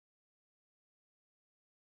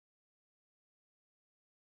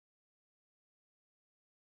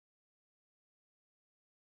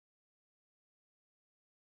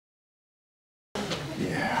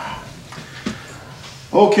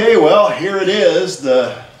Okay, well, here it is,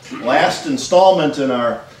 the last installment in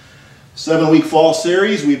our 7-week fall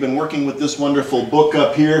series. We've been working with this wonderful book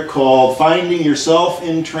up here called Finding Yourself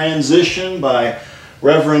in Transition by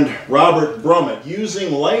Reverend Robert Brummett,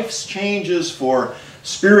 using life's changes for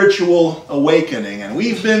spiritual awakening. And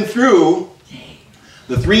we've been through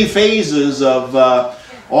the 3 phases of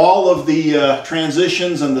all of the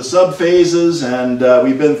transitions and the sub-phases, and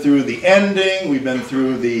we've been through the ending, we've been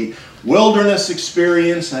through the wilderness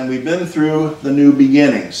experience, and we've been through the new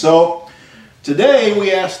beginning. So today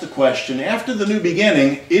we ask the question, after the new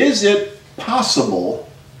beginning, is it possible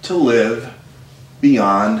to live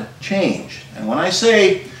beyond change? And when I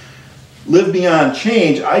say live beyond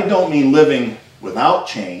change, I don't mean living without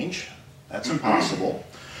change. That's impossible.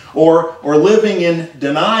 Or living in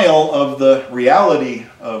denial of the reality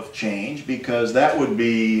of change, because that would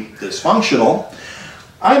be dysfunctional.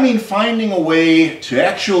 I mean finding a way to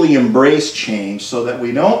actually embrace change so that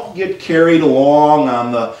we don't get carried along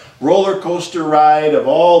on the roller coaster ride of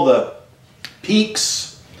all the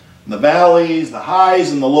peaks, the valleys, the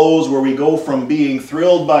highs and the lows, where we go from being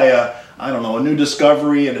thrilled by a new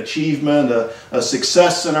discovery, an achievement, a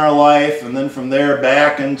success in our life, and then from there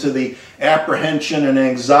back into the apprehension and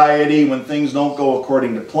anxiety when things don't go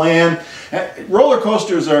according to plan. Roller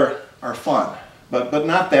coasters are fun. But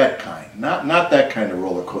not that kind, not that kind of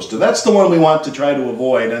roller coaster. That's the one we want to try to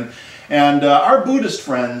avoid. And our Buddhist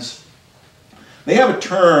friends, they have a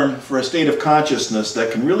term for a state of consciousness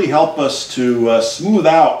that can really help us to smooth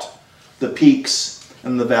out the peaks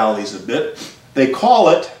and the valleys a bit. They call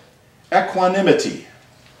it equanimity.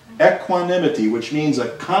 Equanimity, which means a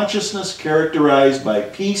consciousness characterized by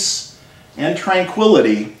peace and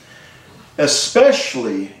tranquility,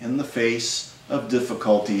 especially in the face of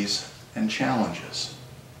difficulties and challenges.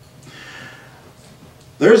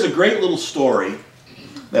 There's a great little story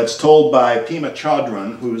that's told by Pema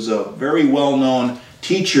Chodron, who's a very well-known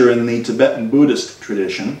teacher in the Tibetan Buddhist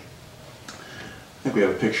tradition. I think we have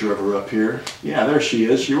a picture of her up here. Yeah, there she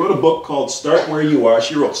is. She wrote a book called Start Where You Are.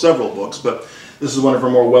 She wrote several books, but this is one of her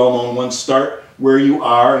more well-known ones, Start Where You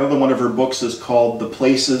Are. Another one of her books is called The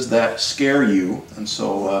Places That Scare You. And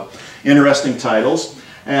so, interesting titles.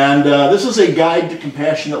 And this is a guide to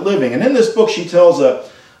compassionate living. And in this book she tells a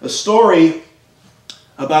story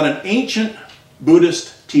about an ancient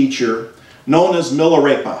Buddhist teacher known as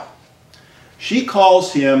Milarepa. She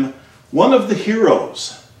calls him one of the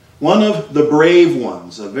heroes, one of the brave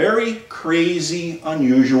ones, a very crazy,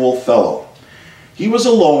 unusual fellow. He was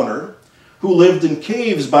a loner who lived in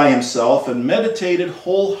caves by himself and meditated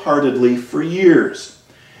wholeheartedly for years.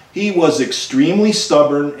 He was extremely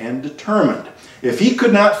stubborn and determined. If he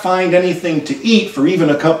could not find anything to eat for even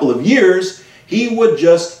a couple of years, he would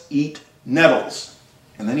just eat nettles.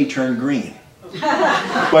 And then he turned green.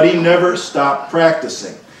 But he never stopped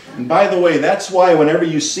practicing. And by the way, that's why whenever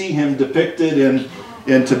you see him depicted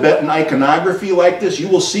in Tibetan iconography like this, you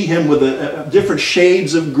will see him with different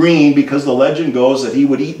shades of green, because the legend goes that he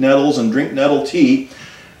would eat nettles and drink nettle tea,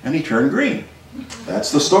 and he turned green.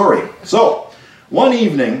 That's the story. So, one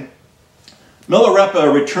evening,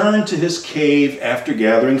 Milarepa returned to his cave after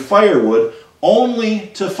gathering firewood, only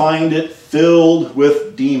to find it filled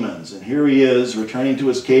with demons. And here he is, returning to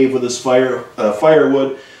his cave with his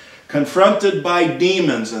firewood, confronted by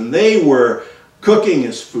demons. And they were cooking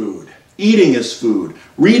his food, eating his food,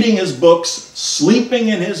 reading his books, sleeping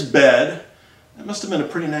in his bed. That must have been a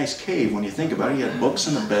pretty nice cave when you think about it. He had books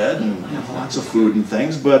in a bed and lots of food and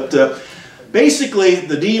things. But basically,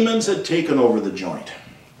 the demons had taken over the joint.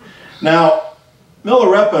 Now,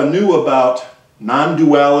 Milarepa knew about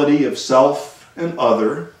non-duality of self and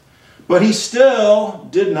other, but he still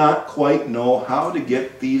did not quite know how to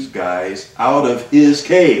get these guys out of his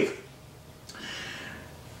cave.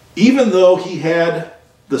 Even though he had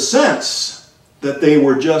the sense that they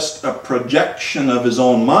were just a projection of his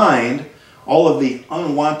own mind, all of the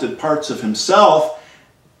unwanted parts of himself,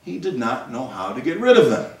 he did not know how to get rid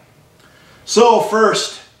of them. So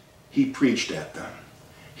first, he preached at them.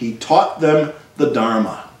 He taught them the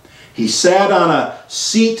Dharma. He sat on a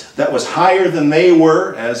seat that was higher than they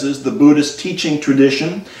were, as is the Buddhist teaching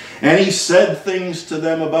tradition, and he said things to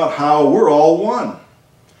them about how we're all one.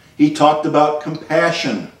 He talked about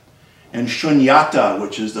compassion and shunyata,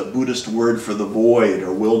 which is the Buddhist word for the void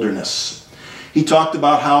or wilderness. He talked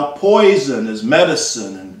about how poison is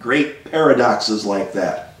medicine and great paradoxes like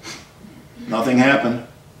that. Nothing happened.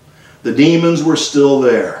 The demons were still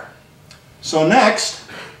there. So next,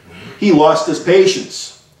 he lost his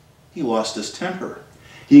patience. He lost his temper.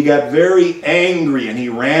 He got very angry and he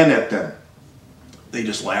ran at them. They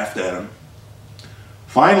just laughed at him.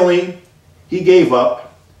 Finally, he gave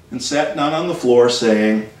up and sat down on the floor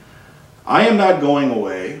saying, "I am not going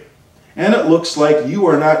away, and it looks like you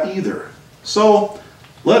are not either. So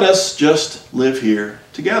let us just live here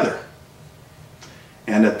together."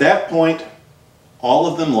 And at that point, all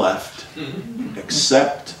of them left,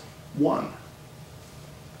 except one.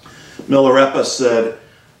 Milarepa said,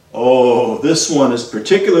 "Oh, this one is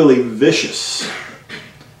particularly vicious."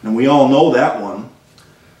 And we all know that one.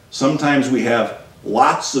 Sometimes we have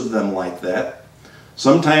lots of them like that.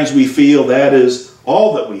 Sometimes we feel that is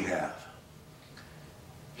all that we have.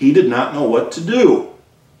 He did not know what to do,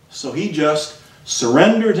 so he just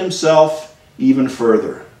surrendered himself even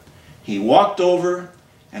further. He walked over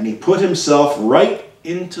and he put himself right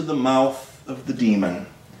into the mouth of the demon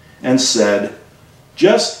and said,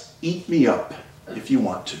 "Just eat me up if you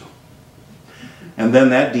want to." And then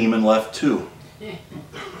that demon left too.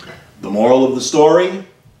 The moral of the story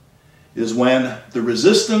is when the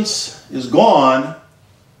resistance is gone,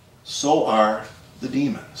 so are the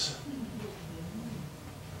demons.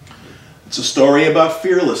 It's a story about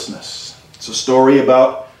fearlessness. It's a story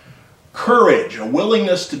about courage, a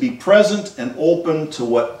willingness to be present and open to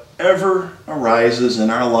whatever arises in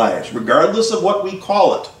our lives, regardless of what we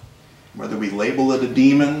call it, whether we label it a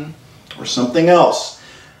demon or something else.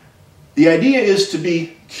 The idea is to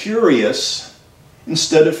be curious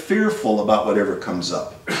instead of fearful about whatever comes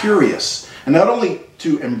up. Curious. And not only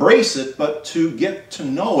to embrace it, but to get to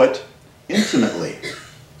know it intimately.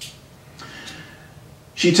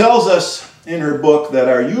 She tells us in her book that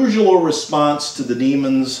our usual response to the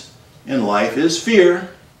demons in life is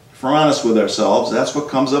fear. If we're honest with ourselves, that's what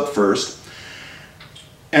comes up first.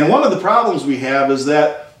 And one of the problems we have is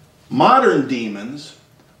that modern demons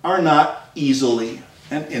are not easily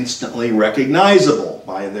and instantly recognizable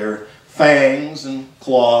by their fangs and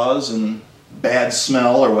claws and bad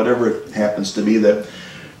smell or whatever it happens to be that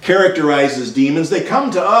characterizes demons. They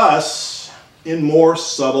come to us in more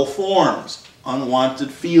subtle forms.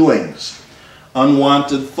 Unwanted feelings,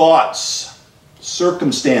 unwanted thoughts,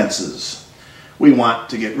 circumstances. We want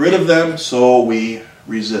to get rid of them, so we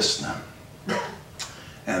resist them.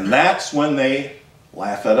 And that's when they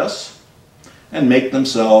laugh at us and make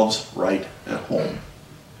themselves right at home.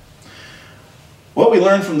 What we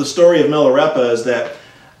learn from the story of Milarepa is that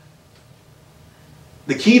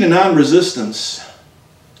the key to non-resistance,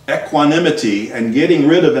 equanimity, and getting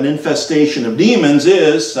rid of an infestation of demons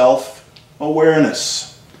is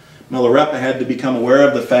self-awareness. Milarepa had to become aware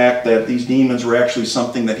of the fact that these demons were actually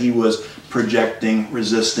something that he was projecting,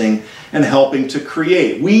 resisting, and helping to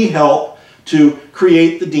create. We help to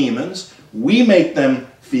create the demons. We make them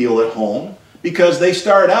feel at home because they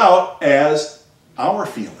start out as our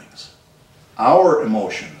feelings, our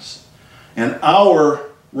emotions, and our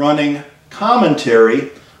running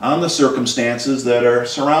commentary on the circumstances that are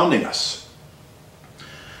surrounding us.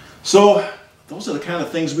 So those are the kind of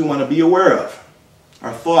things we want to be aware of.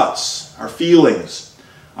 Our thoughts, our feelings,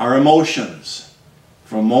 our emotions,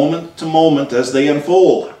 from moment to moment as they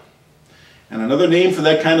unfold. And another name for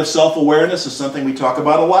that kind of self-awareness is something we talk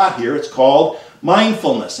about a lot here. It's called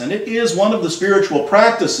mindfulness. And it is one of the spiritual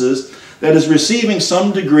practices that is receiving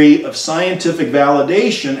some degree of scientific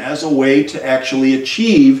validation as a way to actually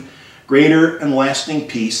achieve greater and lasting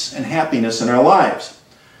peace and happiness in our lives.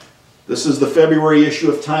 This is the February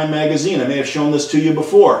issue of Time magazine. I may have shown this to you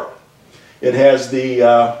before. It has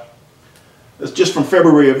the, it's just from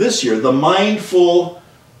February of this year, the Mindful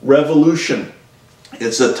Revolution.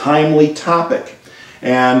 It's a timely topic.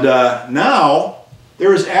 And now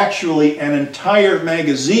there is actually an entire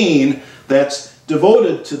magazine that's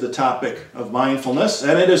devoted to the topic of mindfulness,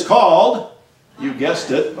 and it is called, you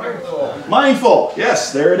guessed it, Mindful.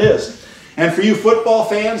 Yes, there it is. And for you football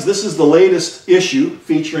fans, this is the latest issue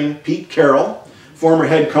featuring Pete Carroll, former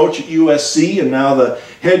head coach at USC and now the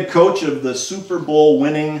head coach of the Super Bowl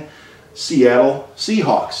winning Seattle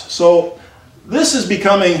Seahawks. So this is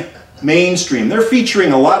becoming mainstream. They're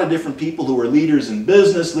featuring a lot of different people who are leaders in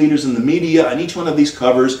business, leaders in the media, on each one of these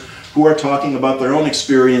covers who are talking about their own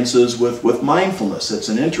experiences with mindfulness. It's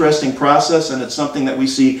an interesting process, and it's something that we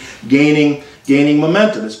see gaining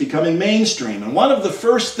momentum. It's becoming mainstream. And one of the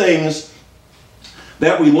first things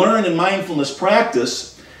that we learn in mindfulness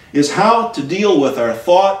practice is how to deal with our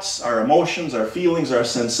thoughts, our emotions, our feelings, our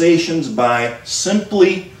sensations by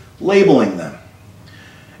simply labeling them.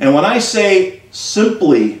 And when I say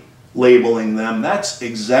simply labeling them, that's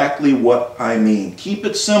exactly what I mean. Keep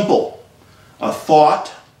it simple. A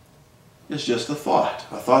thought is just a thought.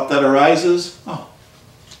 A thought that arises, oh,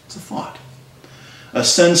 it's a thought. A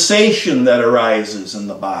sensation that arises in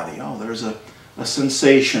the body, oh, there's a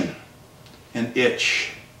sensation, an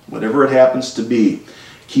itch, whatever it happens to be.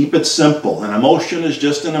 Keep it simple. An emotion is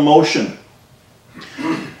just an emotion.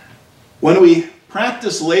 When we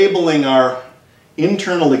practice labeling our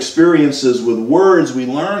internal experiences with words, we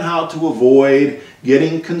learn how to avoid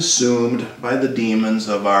getting consumed by the demons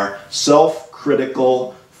of our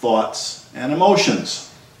self-critical thoughts and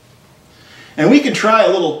emotions. And we can try a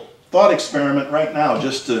little thought experiment right now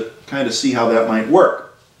just to kind of see how that might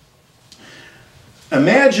work.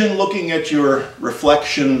 Imagine looking at your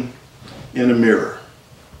reflection in a mirror.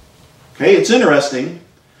 Okay, it's interesting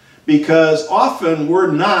because often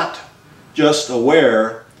we're not just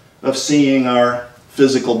aware of seeing our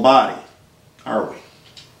physical body, are we?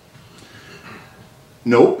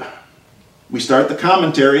 Nope. We start the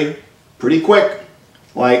commentary pretty quick,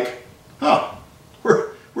 like, oh,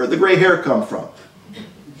 where'd the gray hair come from?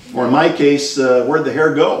 Or in my case, where'd the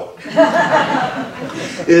hair go?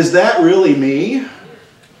 Is that really me?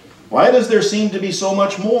 Why does there seem to be so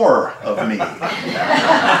much more of me?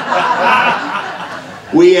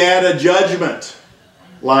 We add a judgment,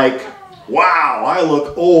 like, wow, I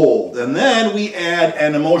look old. And then we add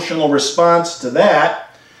an emotional response to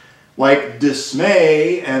that, like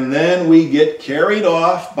dismay, and then we get carried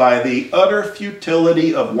off by the utter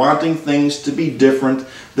futility of wanting things to be different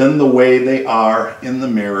than the way they are in the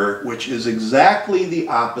mirror, which is exactly the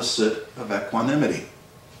opposite of equanimity.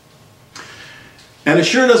 And it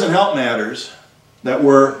sure doesn't help matters that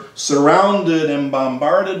we're surrounded and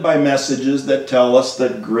bombarded by messages that tell us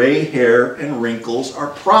that gray hair and wrinkles are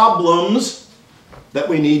problems that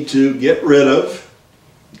we need to get rid of,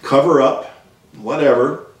 cover up,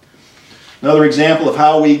 whatever. Another example of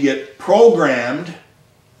how we get programmed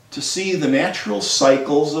to see the natural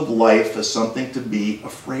cycles of life as something to be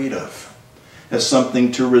afraid of, as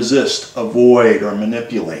something to resist, avoid, or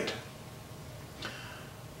manipulate.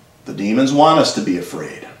 The demons want us to be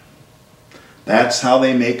afraid. That's how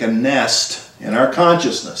they make a nest in our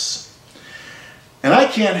consciousness. And I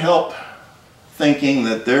can't help thinking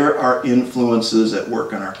that there are influences at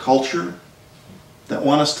work in our culture that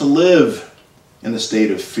want us to live in a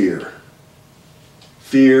state of fear.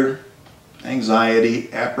 Fear,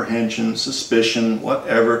 anxiety, apprehension, suspicion,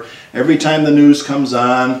 whatever. Every time the news comes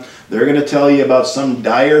on, they're going to tell you about some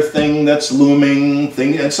dire thing that's looming.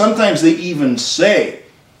 And sometimes they even say,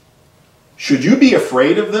 should you be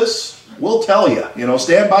afraid of this? We'll tell you. You know,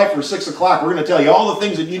 stand by for 6 o'clock. We're going to tell you all the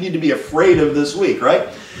things that you need to be afraid of this week, right?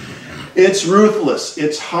 It's ruthless.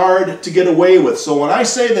 It's hard to get away with. So when I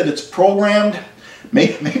say that it's programmed,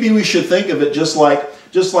 maybe we should think of it just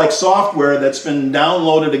like software that's been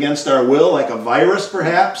downloaded against our will, like a virus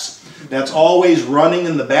perhaps, that's always running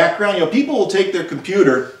in the background. You know, people will take their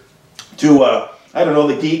computer to, I don't know,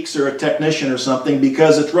 the geeks or a technician or something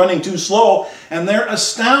because it's running too slow, and they're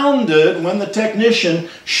astounded when the technician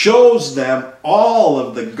shows them all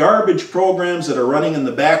of the garbage programs that are running in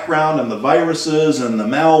the background and the viruses and the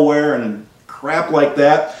malware and crap like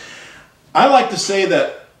that. I like to say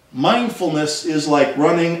that mindfulness is like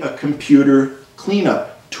running a computer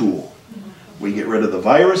cleanup tool. We get rid of the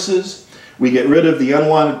viruses, we get rid of the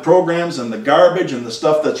unwanted programs and the garbage and the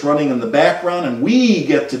stuff that's running in the background, and we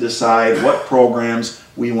get to decide what programs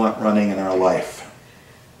we want running in our life.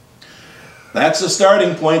 That's the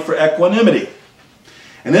starting point for equanimity.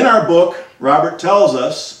 And in our book, Robert tells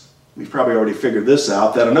us, we've probably already figured this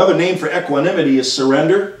out, that another name for equanimity is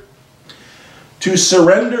surrender. To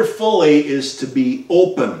surrender fully is to be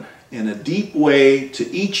open in a deep way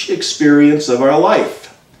to each experience of our life.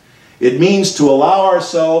 It means to allow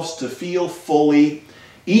ourselves to feel fully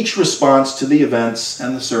each response to the events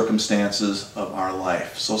and the circumstances of our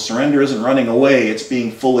life. So surrender isn't running away, it's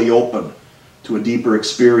being fully open to a deeper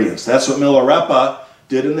experience. That's what Milarepa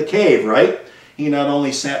did in the cave, right? He not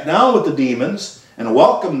only sat down with the demons and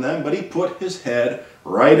welcomed them, but he put his head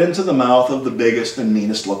right into the mouth of the biggest and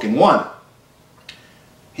meanest looking one.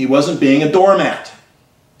 He wasn't being a doormat.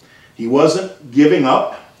 He wasn't giving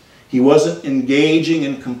up. He wasn't engaging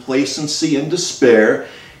in complacency and despair.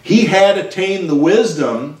 He had attained the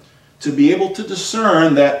wisdom to be able to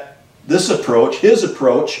discern that this approach, his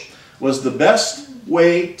approach, was the best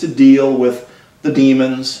way to deal with the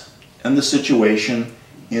demons and the situation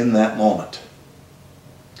in that moment.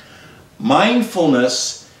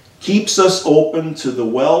 Mindfulness keeps us open to the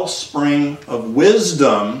wellspring of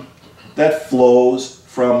wisdom that flows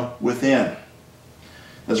from within.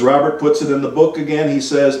 As Robert puts it in the book again, he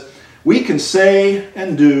says, we can say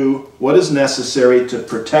and do what is necessary to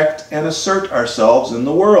protect and assert ourselves in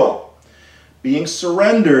the world. Being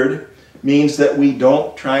surrendered means that we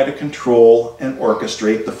don't try to control and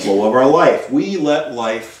orchestrate the flow of our life. We let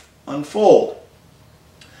life unfold.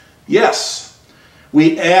 Yes,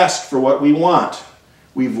 we ask for what we want.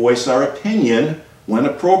 We voice our opinion when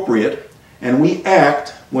appropriate, and we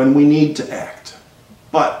act when we need to act.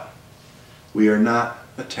 But we are not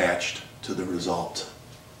attached to the result.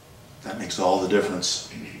 That makes all the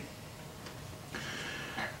difference.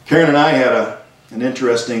 Karen and I had an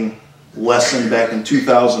interesting lesson back in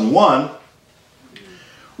 2001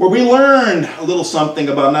 where we learned a little something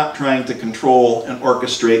about not trying to control and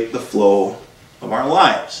orchestrate the flow of our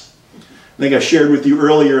lives. I think I shared with you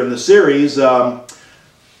earlier in the series,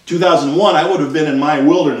 2001, I would have been in my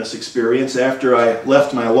wilderness experience after I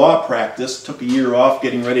left my law practice, took a year off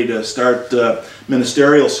getting ready to start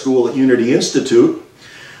ministerial school at Unity Institute.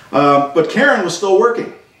 But Karen was still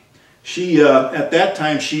working. She, at that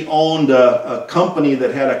time, she owned a company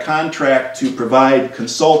that had a contract to provide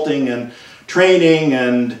consulting and training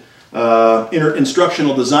and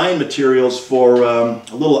instructional design materials for a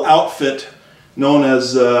little outfit known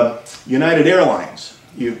as United Airlines.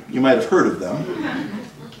 You might have heard of them.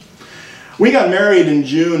 We got married in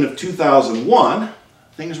June of 2001.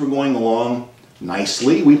 Things were going along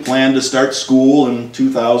nicely. We planned to start school in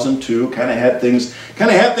 2002, kind of had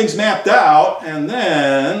things mapped out, and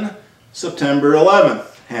then September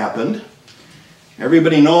 11th happened.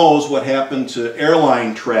 Everybody knows what happened to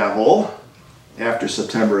airline travel after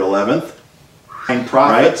September 11th. And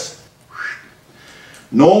profits.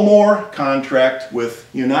 No more contract with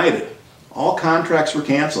United. All contracts were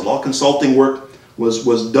canceled. All consulting work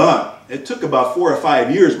was done. It took about 4 or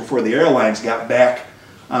 5 years before the airlines got back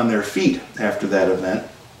on their feet after that event.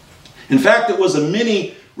 In fact, it was a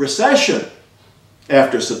mini recession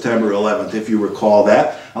after September 11th, if you recall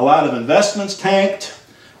that. A lot of investments tanked,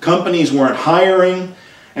 companies weren't hiring,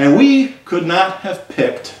 and we could not have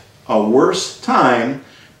picked a worse time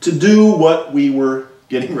to do what we were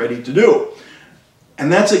getting ready to do.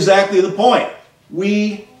 And that's exactly the point.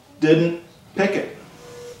 We didn't pick it.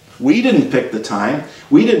 We didn't pick the time.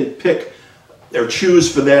 We didn't pick or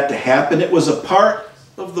choose for that to happen. It was a part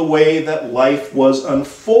of the way that life was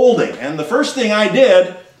unfolding. And the first thing I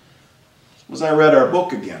did was I read our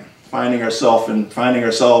book again, finding myself in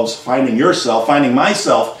transition.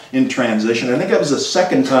 I think that was the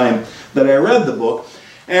second time that I read the book.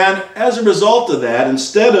 And as a result of that,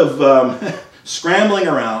 instead of scrambling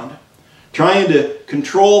around, trying to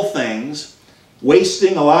control things,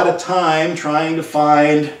 wasting a lot of time trying to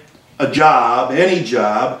find a job, any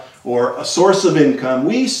job, or a source of income,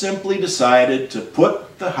 we simply decided to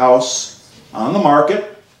put the house on the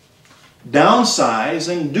market, downsize,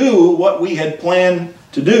 and do what we had planned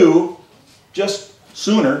to do just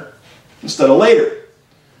sooner instead of later.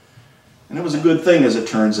 And it was a good thing, as it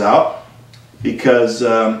turns out, because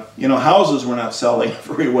houses were not selling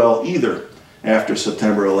very well either after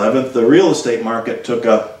September 11th. The real estate market took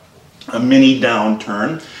a mini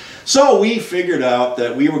downturn. So we figured out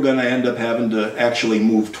that we were going to end up having to actually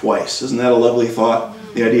move twice. Isn't that a lovely thought?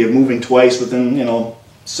 The idea of moving twice within,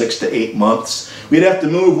 6 to 8 months. We'd have to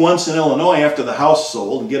move once in Illinois after the house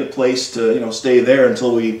sold and get a place to, stay there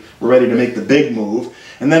until we were ready to make the big move.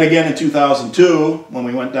 And then again in 2002, when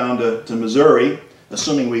we went down to Missouri,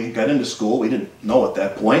 assuming we got into school, we didn't know at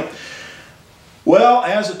that point. Well,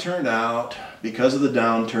 as it turned out, because of the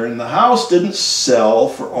downturn, the house didn't sell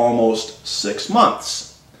for almost 6 months.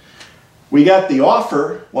 We got the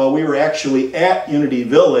offer while we were actually at Unity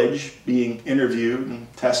Village being interviewed and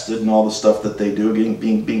tested and all the stuff that they do,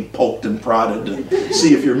 being poked and prodded to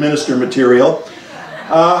see if you're minister material.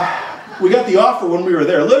 We got the offer when we were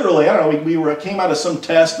there. Literally, I don't know, we came out of some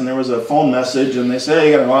test and there was a phone message and they said,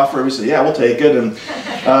 hey, you got an offer? We said, yeah, we'll take it. And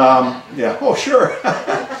yeah, oh, sure.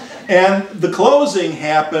 And the closing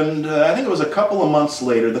happened, I think it was a couple of months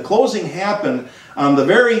later. The closing happened on the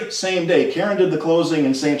very same day. Karen did the closing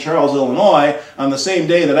in St. Charles, Illinois, on the same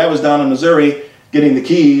day that I was down in Missouri getting the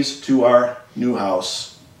keys to our new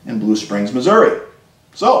house in Blue Springs, Missouri.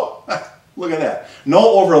 So, look at that.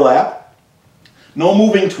 No overlap, no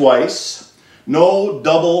moving twice, no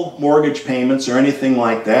double mortgage payments or anything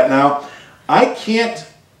like that. Now, I can't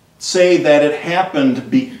say that it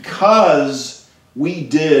happened because we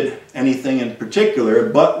did anything in particular,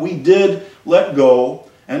 but we did let go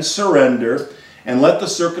and surrender and let the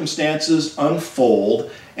circumstances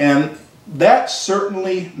unfold, and that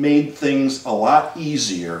certainly made things a lot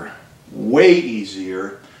easier, way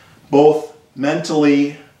easier, both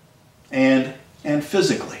mentally and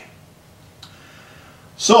physically.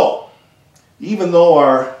 So, even though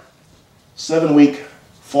our 7-week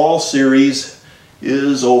fall series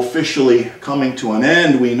is officially coming to an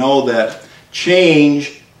end, we know that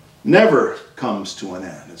change never comes to an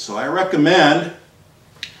end. And so I recommend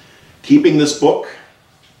keeping this book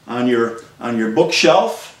on your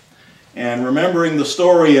bookshelf and remembering the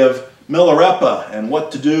story of Milarepa and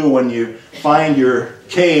what to do when you find your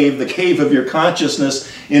cave, the cave of your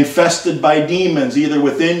consciousness, infested by demons, either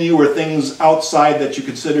within you or things outside that you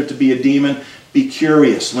consider to be a demon. Be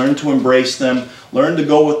curious. Learn to embrace them. Learn to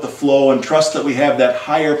go with the flow and trust that we have that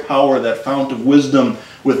higher power, that fount of wisdom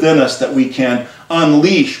within us that we can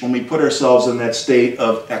unleash when we put ourselves in that state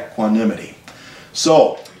of equanimity.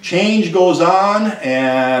 So, change goes on,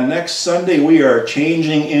 and next Sunday we are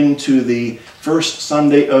changing into the first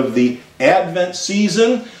Sunday of the Advent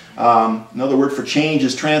season. Another word for change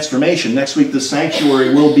is transformation. Next week the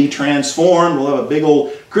sanctuary will be transformed. We'll have a big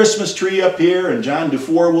old Christmas tree up here, and John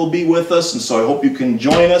Dufour will be with us, and so I hope you can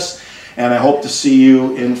join us, and I hope to see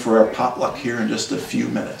you in for our potluck here in just a few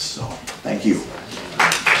minutes. So, thank you.